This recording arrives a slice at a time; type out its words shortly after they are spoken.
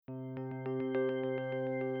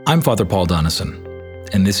I'm Father Paul Donison,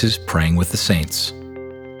 and this is Praying with the Saints.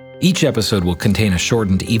 Each episode will contain a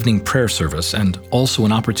shortened evening prayer service and also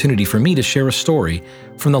an opportunity for me to share a story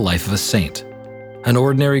from the life of a saint, an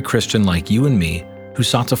ordinary Christian like you and me who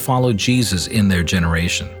sought to follow Jesus in their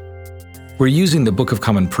generation. We're using the Book of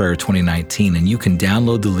Common Prayer 2019, and you can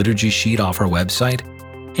download the liturgy sheet off our website.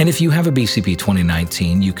 And if you have a BCP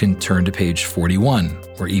 2019, you can turn to page 41,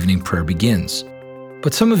 where evening prayer begins.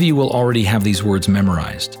 But some of you will already have these words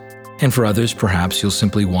memorized. And for others, perhaps you'll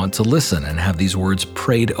simply want to listen and have these words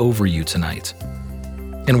prayed over you tonight.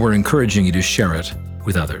 And we're encouraging you to share it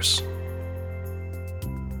with others.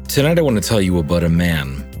 Tonight I want to tell you about a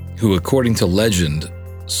man who, according to legend,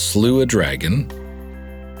 slew a dragon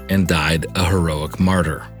and died a heroic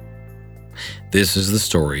martyr. This is the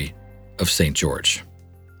story of St. George.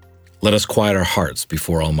 Let us quiet our hearts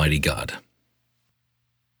before Almighty God.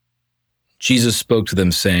 Jesus spoke to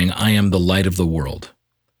them, saying, I am the light of the world.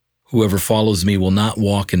 Whoever follows me will not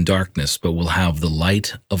walk in darkness, but will have the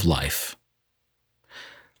light of life.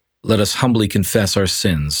 Let us humbly confess our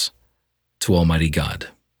sins to Almighty God.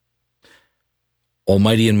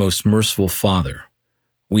 Almighty and most merciful Father,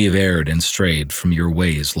 we have erred and strayed from your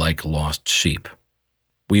ways like lost sheep.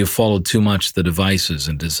 We have followed too much the devices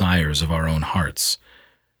and desires of our own hearts.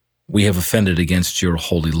 We have offended against your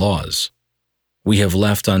holy laws. We have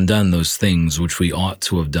left undone those things which we ought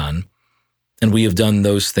to have done, and we have done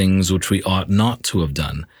those things which we ought not to have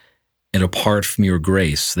done, and apart from your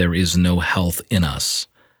grace there is no health in us.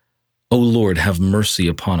 O Lord, have mercy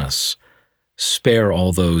upon us. Spare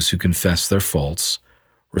all those who confess their faults.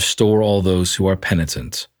 Restore all those who are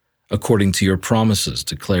penitent, according to your promises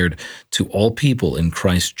declared to all people in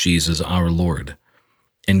Christ Jesus our Lord.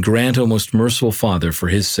 And grant, O most merciful Father, for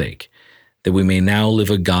his sake, that we may now live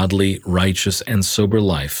a godly, righteous, and sober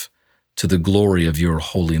life to the glory of your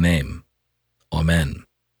holy name. Amen.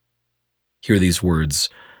 Hear these words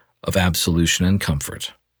of absolution and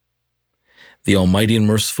comfort. The Almighty and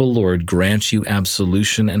merciful Lord grant you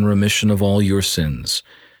absolution and remission of all your sins,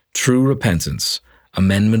 true repentance,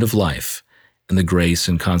 amendment of life, and the grace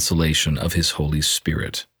and consolation of his Holy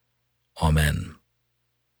Spirit. Amen.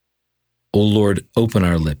 O Lord, open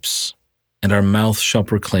our lips, and our mouth shall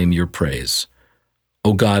proclaim your praise.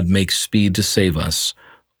 O God, make speed to save us.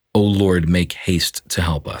 O Lord, make haste to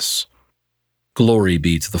help us. Glory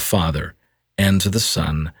be to the Father, and to the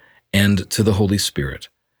Son, and to the Holy Spirit,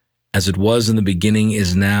 as it was in the beginning,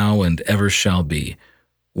 is now, and ever shall be,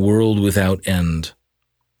 world without end.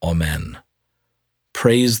 Amen.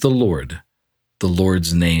 Praise the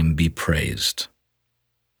Lord's name be praised.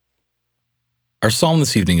 Our psalm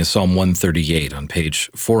this evening is Psalm 138 on page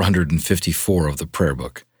 454 of the prayer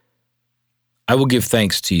book. I will give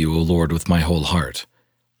thanks to you, O Lord, with my whole heart.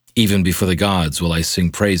 Even before the gods will I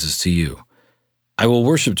sing praises to you. I will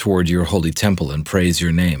worship toward your holy temple and praise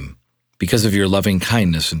your name, because of your loving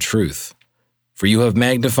kindness and truth. For you have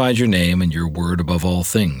magnified your name and your word above all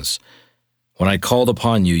things. When I called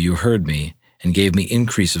upon you, you heard me and gave me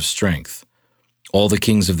increase of strength. All the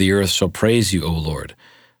kings of the earth shall praise you, O Lord,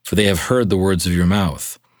 for they have heard the words of your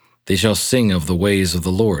mouth. They shall sing of the ways of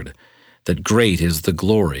the Lord, that great is the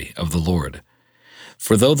glory of the Lord.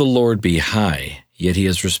 For though the Lord be high, yet he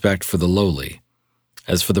has respect for the lowly.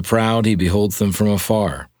 As for the proud, he beholds them from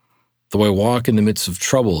afar. Though I walk in the midst of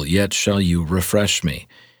trouble, yet shall you refresh me.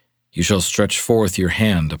 You shall stretch forth your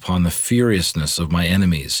hand upon the furiousness of my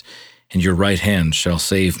enemies, and your right hand shall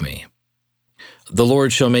save me. The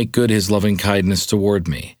Lord shall make good his loving kindness toward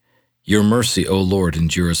me. Your mercy, O Lord,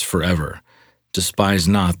 endures forever. Despise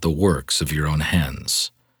not the works of your own hands.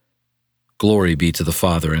 Glory be to the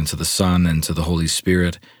Father, and to the Son, and to the Holy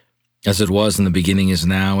Spirit, as it was in the beginning, is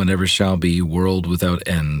now, and ever shall be, world without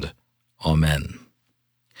end. Amen.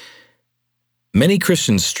 Many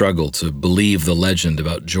Christians struggle to believe the legend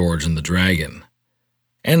about George and the dragon.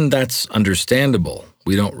 And that's understandable.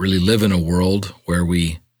 We don't really live in a world where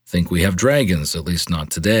we think we have dragons, at least not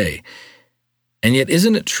today. And yet,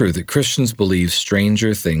 isn't it true that Christians believe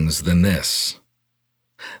stranger things than this?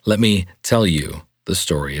 Let me tell you the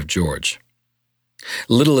story of George.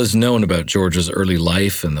 Little is known about George's early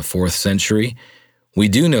life in the 4th century. We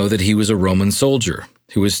do know that he was a Roman soldier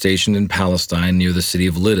who was stationed in Palestine near the city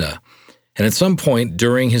of Lydda. And at some point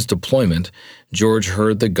during his deployment, George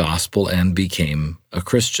heard the gospel and became a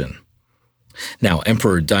Christian. Now,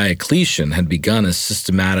 Emperor Diocletian had begun a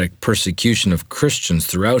systematic persecution of Christians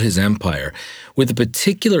throughout his empire, with a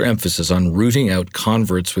particular emphasis on rooting out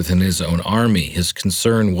converts within his own army. His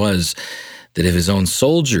concern was that if his own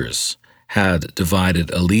soldiers had divided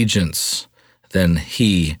allegiance, then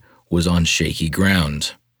he was on shaky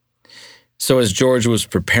ground. So as George was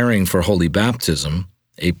preparing for holy baptism,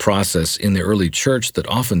 a process in the early church that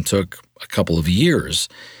often took a couple of years,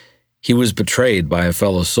 he was betrayed by a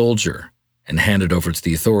fellow soldier and handed over to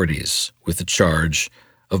the authorities with the charge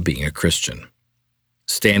of being a Christian.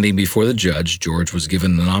 Standing before the judge, George was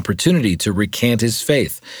given an opportunity to recant his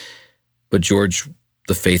faith, but George,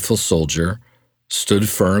 the faithful soldier, stood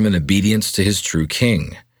firm in obedience to his true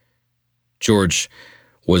king. George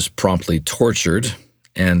was promptly tortured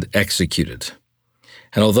and executed.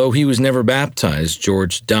 And although he was never baptized,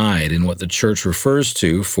 George died in what the church refers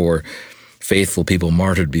to for faithful people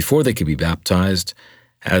martyred before they could be baptized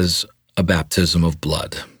as a baptism of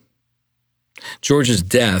blood. George's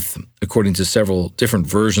death, according to several different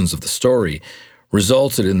versions of the story,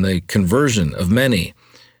 resulted in the conversion of many,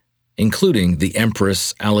 including the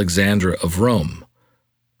Empress Alexandra of Rome,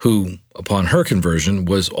 who, upon her conversion,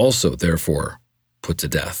 was also therefore put to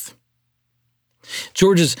death.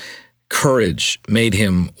 George's courage made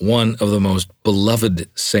him one of the most beloved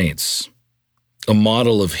saints, a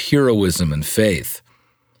model of heroism and faith,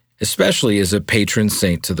 especially as a patron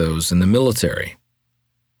saint to those in the military.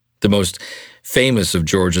 The most famous of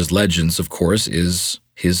George's legends, of course, is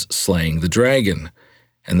his slaying the dragon,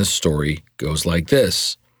 and the story goes like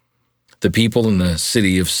this. The people in the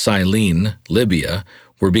city of Cyllene, Libya,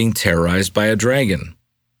 were being terrorized by a dragon.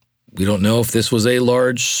 We don't know if this was a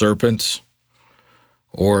large serpent,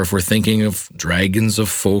 or if we're thinking of dragons of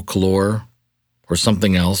folklore or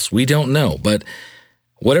something else. We don't know, but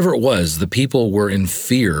whatever it was, the people were in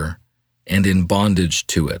fear and in bondage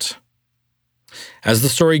to it. As the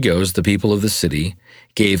story goes, the people of the city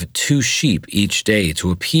gave 2 sheep each day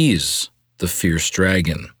to appease the fierce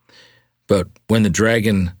dragon. But when the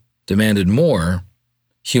dragon demanded more,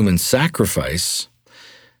 human sacrifice,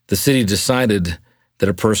 the city decided that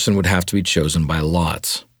a person would have to be chosen by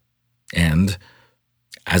lot. And,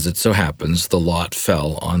 as it so happens, the lot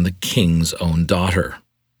fell on the king's own daughter.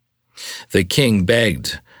 The king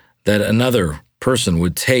begged that another person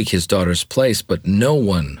would take his daughter's place, but no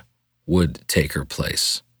one would take her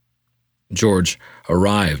place. George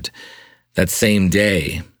arrived that same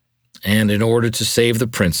day, and in order to save the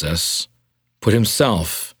princess, put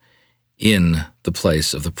himself in the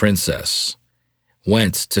place of the princess,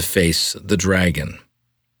 went to face the dragon.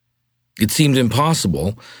 It seemed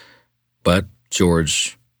impossible, but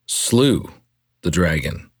George slew the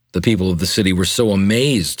dragon. The people of the city were so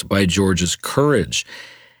amazed by George's courage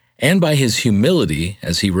and by his humility,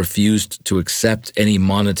 as he refused to accept any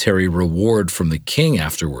monetary reward from the king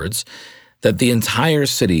afterwards, that the entire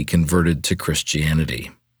city converted to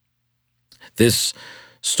Christianity. This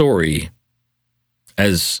story,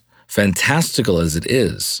 as fantastical as it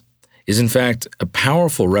is in fact a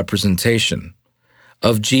powerful representation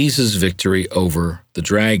of Jesus' victory over the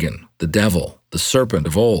dragon, the devil, the serpent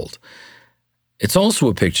of old. It's also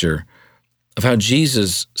a picture of how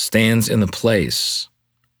Jesus stands in the place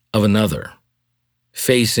of another,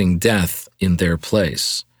 facing death in their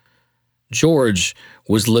place. George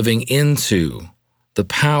was living into the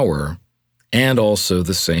power and also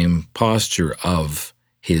the same posture of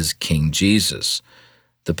his King Jesus,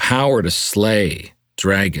 the power to slay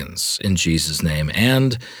dragons in Jesus' name,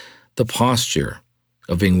 and the posture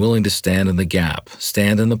of being willing to stand in the gap,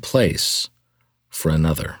 stand in the place for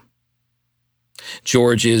another.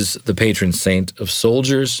 George is the patron saint of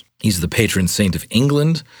soldiers. He's the patron saint of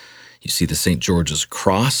England. You see the St. George's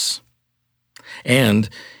Cross, and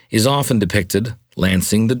is often depicted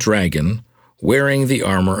lancing the dragon, wearing the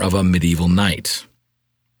armor of a medieval knight.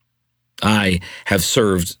 I have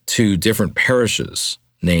served 2 different parishes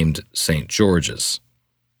named St. George's,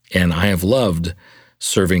 and I have loved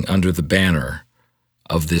serving under the banner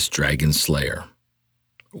of this dragon slayer.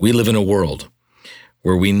 We live in a world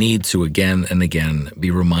where we need to again and again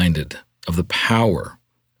be reminded of the power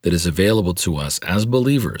that is available to us as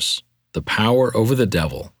believers, the power over the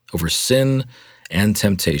devil, over sin and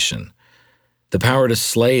temptation, the power to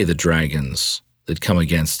slay the dragons that come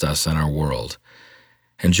against us in our world.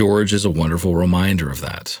 And George is a wonderful reminder of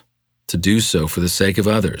that, to do so for the sake of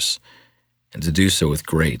others, and to do so with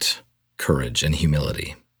great courage and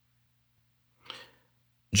humility.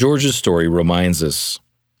 George's story reminds us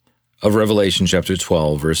of Revelation chapter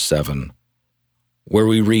 12, verse 7, where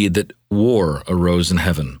we read that war arose in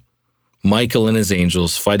heaven, Michael and his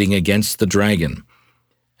angels fighting against the dragon,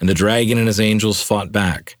 and the dragon and his angels fought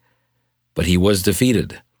back, but he was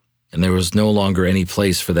defeated, and there was no longer any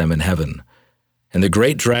place for them in heaven. And the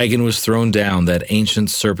great dragon was thrown down, that ancient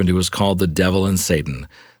serpent who was called the devil and Satan,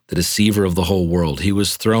 the deceiver of the whole world. He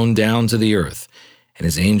was thrown down to the earth, and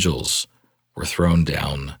his angels were thrown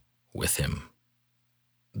down with him.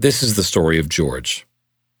 This is the story of George.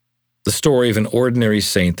 The story of an ordinary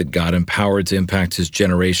saint that God empowered to impact his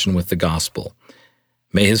generation with the gospel.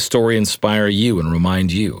 May his story inspire you and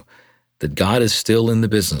remind you that God is still in the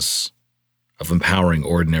business of empowering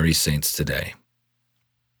ordinary saints today.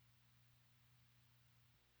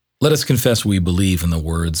 Let us confess we believe in the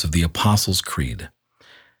words of the Apostles' Creed.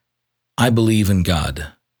 I believe in God,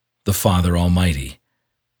 the Father Almighty,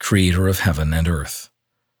 creator of heaven and earth.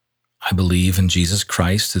 I believe in Jesus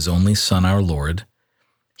Christ, his only Son, our Lord.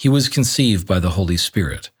 He was conceived by the Holy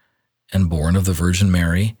Spirit and born of the Virgin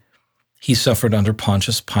Mary. He suffered under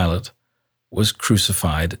Pontius Pilate, was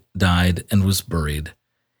crucified, died, and was buried.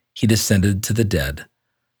 He descended to the dead.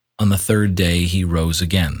 On the third day he rose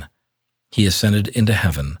again. He ascended into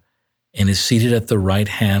heaven and is seated at the right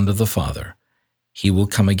hand of the Father. He will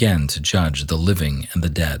come again to judge the living and the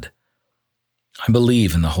dead. I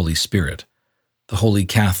believe in the Holy Spirit, the Holy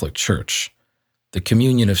Catholic Church, the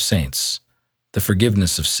communion of saints, the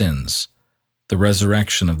forgiveness of sins, the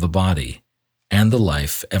resurrection of the body, and the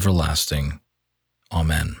life everlasting.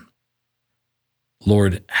 Amen.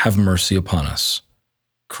 Lord, have mercy upon us.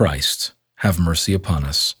 Christ, have mercy upon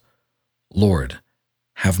us. Lord,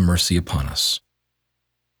 have mercy upon us.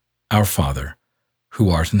 Our Father, who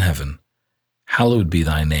art in heaven, hallowed be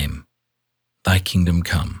thy name. Thy kingdom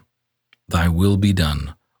come. Thy will be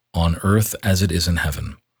done, on earth as it is in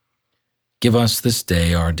heaven. Give us this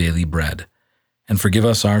day our daily bread, and forgive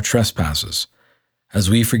us our trespasses, as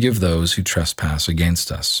we forgive those who trespass against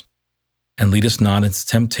us. And lead us not into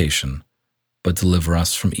temptation, but deliver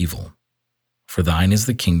us from evil. For thine is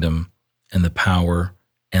the kingdom, and the power,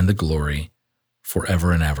 and the glory,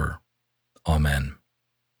 forever and ever. Amen.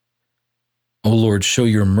 O Lord, show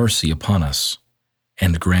your mercy upon us,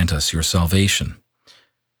 and grant us your salvation.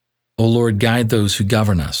 O Lord, guide those who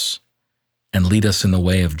govern us, and lead us in the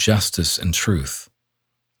way of justice and truth.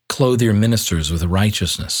 Clothe your ministers with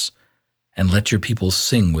righteousness, and let your people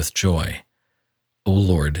sing with joy. O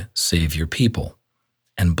Lord, save your people,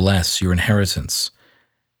 and bless your inheritance.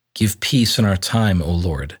 Give peace in our time, O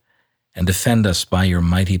Lord, and defend us by your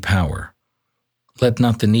mighty power. Let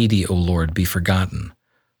not the needy, O Lord, be forgotten,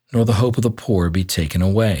 nor the hope of the poor be taken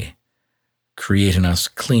away. Create in us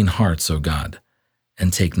clean hearts, O God,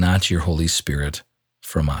 and take not your Holy Spirit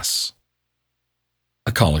from us.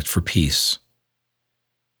 A Collect for Peace.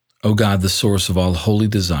 O God, the source of all holy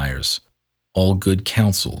desires, all good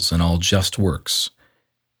counsels, and all just works,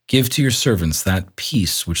 give to your servants that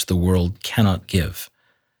peace which the world cannot give,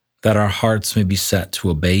 that our hearts may be set to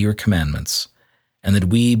obey your commandments, and that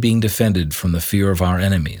we, being defended from the fear of our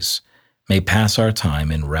enemies, may pass our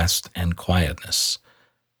time in rest and quietness,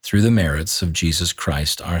 through the merits of Jesus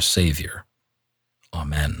Christ our Savior.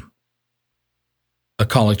 Amen. A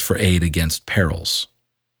Collect for Aid Against Perils.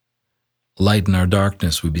 Lighten our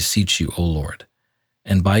darkness, we beseech you, O Lord,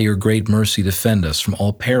 and by your great mercy defend us from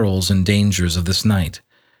all perils and dangers of this night,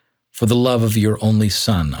 for the love of your only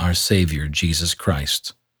Son, our Savior, Jesus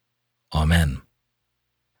Christ. Amen.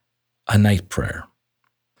 A Night Prayer.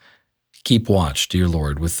 Keep watch, dear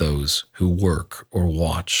Lord, with those who work or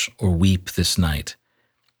watch or weep this night,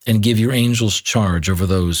 and give your angels charge over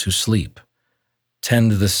those who sleep.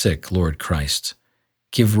 Tend the sick, Lord Christ.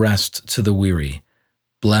 Give rest to the weary.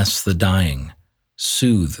 Bless the dying.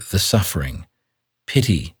 Soothe the suffering.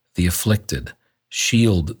 Pity the afflicted.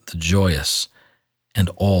 Shield the joyous.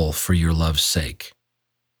 And all for your love's sake.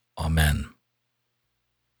 Amen.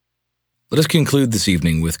 Let us conclude this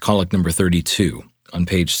evening with Collect number 32 on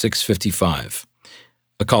page 655,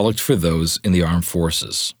 a collect for those in the armed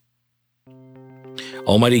forces.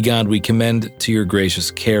 Almighty God, we commend to your gracious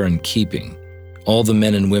care and keeping all the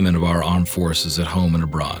men and women of our armed forces at home and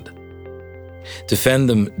abroad. Defend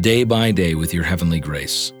them day by day with your heavenly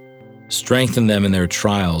grace. Strengthen them in their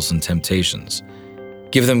trials and temptations.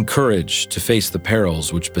 Give them courage to face the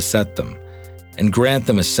perils which beset them, and grant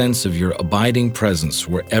them a sense of your abiding presence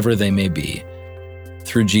wherever they may be.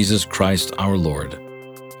 Through Jesus Christ our Lord.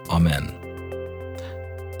 Amen.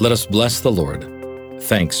 Let us bless the Lord.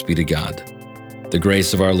 Thanks be to God. The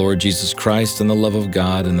grace of our Lord Jesus Christ and the love of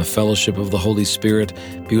God and the fellowship of the Holy Spirit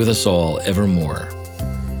be with us all evermore.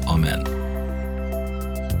 Amen.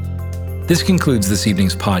 This concludes this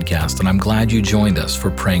evening's podcast, and I'm glad you joined us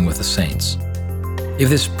for Praying with the Saints. If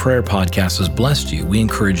this prayer podcast has blessed you, we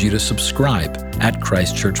encourage you to subscribe at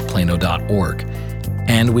christchurchplano.org,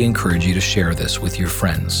 and we encourage you to share this with your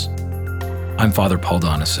friends. I'm Father Paul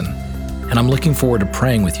Donison, and I'm looking forward to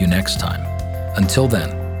praying with you next time. Until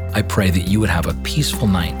then, I pray that you would have a peaceful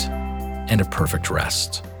night and a perfect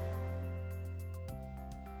rest.